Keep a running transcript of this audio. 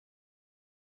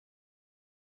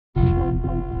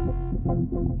Hello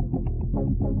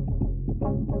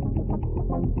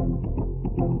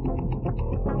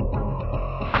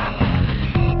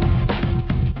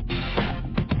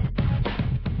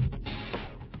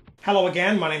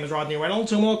again, my name is Rodney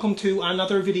Reynolds and welcome to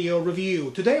another video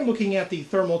review. Today I'm looking at the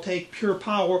Thermaltake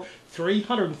PurePower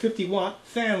 350W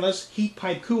Fanless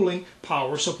Heatpipe Cooling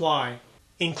Power Supply.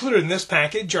 Included in this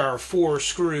package are 4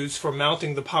 screws for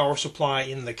mounting the power supply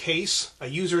in the case, a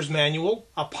user's manual,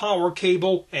 a power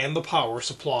cable, and the power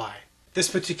supply. This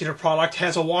particular product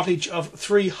has a wattage of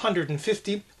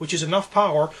 350, which is enough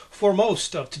power for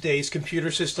most of today's computer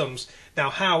systems.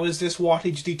 Now, how is this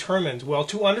wattage determined? Well,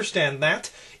 to understand that,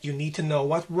 you need to know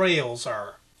what rails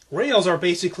are. Rails are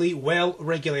basically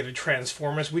well-regulated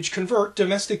transformers which convert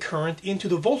domestic current into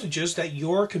the voltages that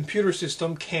your computer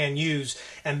system can use.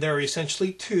 And there are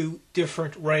essentially 2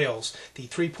 different rails, the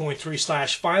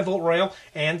 3.3/5 volt rail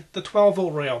and the 12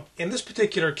 volt rail. In this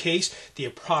particular case, the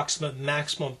approximate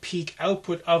maximum peak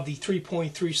output of the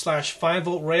 3.3/5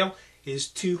 volt rail is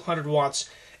 200 watts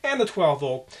and the 12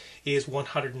 volt is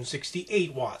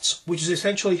 168 watts, which is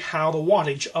essentially how the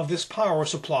wattage of this power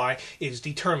supply is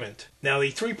determined. Now, the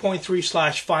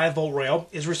 3.3/5 volt rail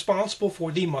is responsible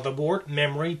for the motherboard,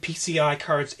 memory, PCI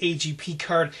cards, AGP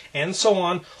card, and so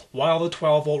on, while the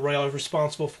 12 volt rail is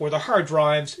responsible for the hard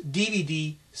drives,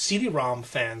 DVD, CD-ROM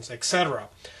fans, etc.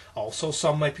 Also,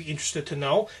 some might be interested to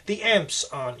know the amps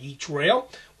on each rail.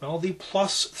 Well, the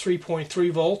plus 3.3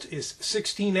 volt is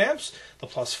 16 amps, the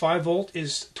plus 5 volt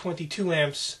is 22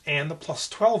 amps, and the plus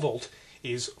 12 volt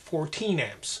is 14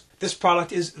 amps. This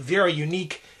product is very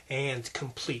unique and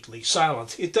completely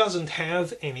silent. It doesn't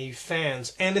have any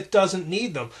fans, and it doesn't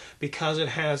need them because it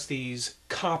has these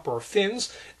copper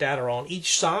fins that are on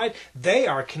each side. They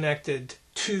are connected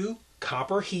to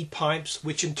copper heat pipes,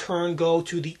 which in turn go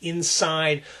to the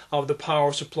inside of the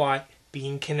power supply,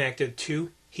 being connected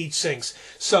to heat sinks.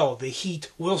 So the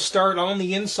heat will start on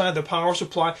the inside of the power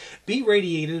supply, be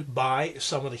radiated by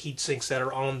some of the heat sinks that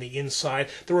are on the inside.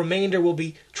 The remainder will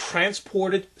be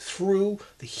transported through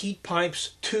the heat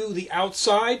pipes to the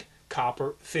outside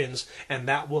copper fins, and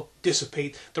that will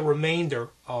dissipate the remainder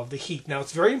of the heat. Now,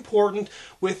 it's very important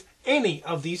with any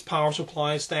of these power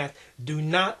supplies that do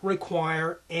not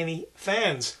require any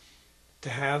fans to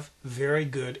have very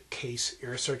good case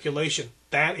air circulation.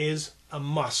 That is a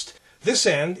must. This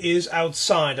end is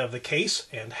outside of the case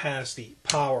and has the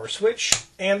power switch,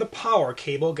 and the power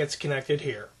cable gets connected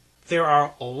here. There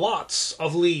are lots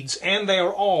of leads and they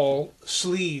are all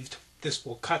sleeved. This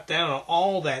will cut down on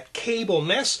all that cable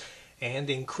mess and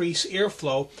increase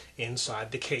airflow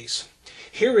inside the case.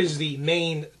 Here is the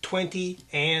main 20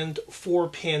 and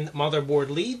 4-pin motherboard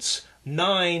leads,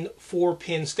 9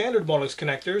 4-pin standard Molex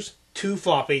connectors, 2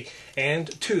 floppy,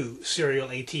 and 2 serial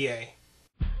ATA.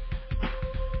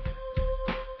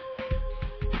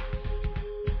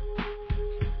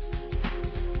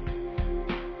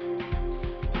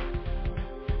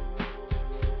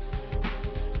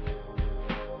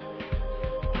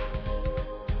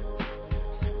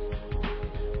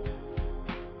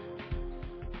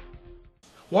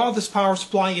 While this power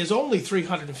supply is only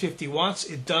 350 watts,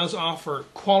 it does offer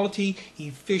quality,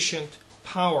 efficient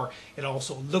power. It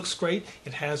also looks great.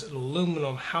 It has an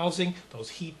aluminum housing. Those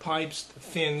heat pipes, the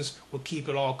fins will keep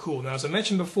it all cool. Now, as I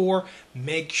mentioned before,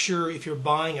 make sure if you're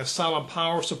buying a solid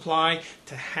power supply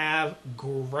to have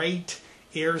great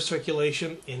air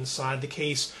circulation inside the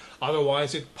case.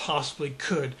 Otherwise, it possibly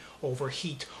could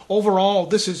overheat. Overall,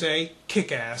 this is a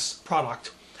kick-ass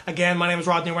product. Again, my name is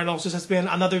Rodney Reynolds. This has been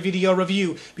another video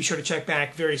review. Be sure to check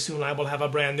back very soon. I will have a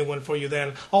brand new one for you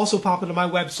then. Also, pop into my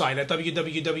website at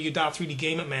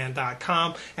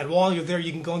www.3dgameman.com. And while you're there,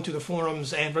 you can go into the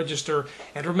forums and register.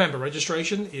 And remember,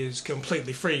 registration is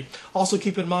completely free. Also,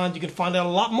 keep in mind, you can find out a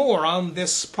lot more on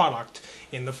this product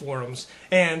in the forums.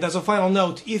 And as a final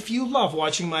note, if you love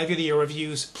watching my video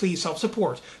reviews, please help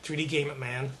support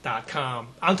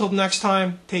 3dgameman.com. Until next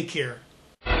time, take care.